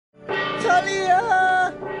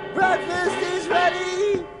Talia! Breakfast is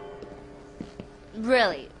ready!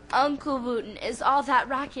 Really, Uncle Wooten, is all that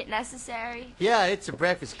racket necessary? Yeah, it's a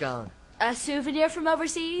breakfast gong. A souvenir from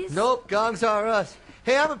overseas? Nope, gongs are us.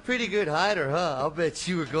 Hey, I'm a pretty good hider, huh? I'll bet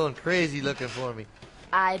you were going crazy looking for me.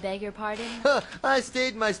 I beg your pardon? I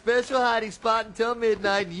stayed in my special hiding spot until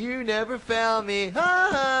midnight and you never found me.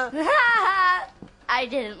 Ha ha! I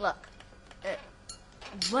didn't look.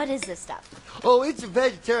 What is this stuff? Oh, it's a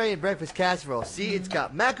vegetarian breakfast casserole. See, it's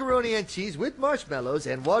got macaroni and cheese with marshmallows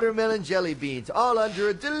and watermelon jelly beans, all under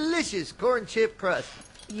a delicious corn chip crust.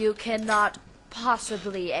 You cannot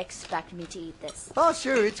possibly expect me to eat this. Oh,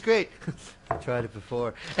 sure, it's great. I've tried it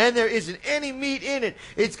before. And there isn't any meat in it.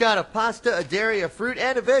 It's got a pasta, a dairy, a fruit,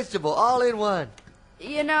 and a vegetable, all in one.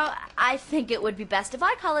 You know, I think it would be best if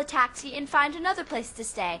I call a taxi and find another place to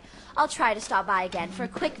stay. I'll try to stop by again for a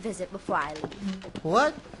quick visit before I leave.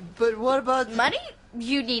 What? But what about... Money?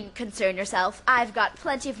 You needn't concern yourself. I've got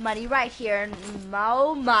plenty of money right here, and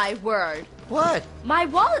oh my word. What? My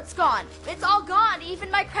wallet's gone. It's all gone. Even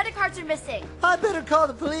my credit cards are missing. I better call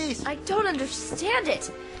the police. I don't understand it.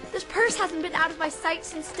 This purse hasn't been out of my sight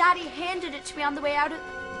since Daddy handed it to me on the way out of...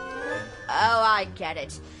 Oh, I get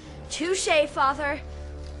it. Touché, Father.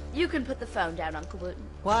 You can put the phone down, Uncle Wooten.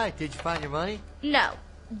 Why? Did you find your money? No,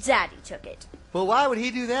 Daddy took it. Well, why would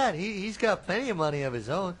he do that? He's got plenty of money of his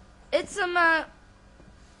own. It's some,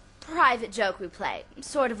 private joke we play.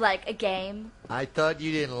 Sort of like a game. I thought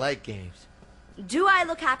you didn't like games. Do I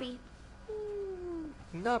look happy?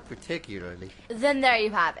 Not particularly. Then there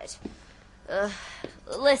you have it.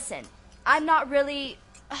 Listen, I'm not really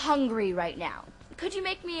hungry right now. Could you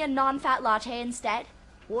make me a non-fat latte instead?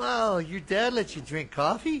 Wow, your dad lets you drink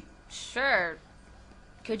coffee? Sure.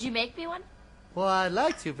 Could you make me one? Well, I'd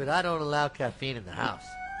like to, but I don't allow caffeine in the house.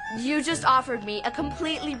 You just offered me a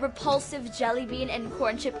completely repulsive jelly bean and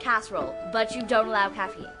corn chip casserole, but you don't allow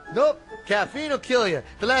caffeine. Nope, caffeine will kill you.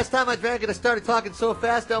 The last time I drank it, I started talking so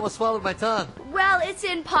fast I almost swallowed my tongue. Well, it's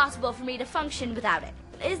impossible for me to function without it.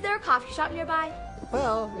 Is there a coffee shop nearby?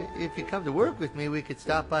 Well, if you come to work with me, we could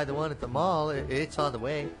stop by the one at the mall. It's on the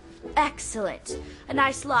way. Excellent. A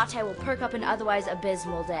nice latte will perk up an otherwise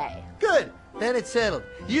abysmal day. Good. Then it's settled.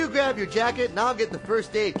 You grab your jacket and I'll get the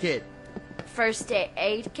first aid kit. First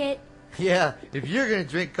aid kit? Yeah, if you're going to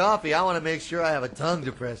drink coffee, I want to make sure I have a tongue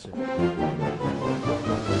depressor.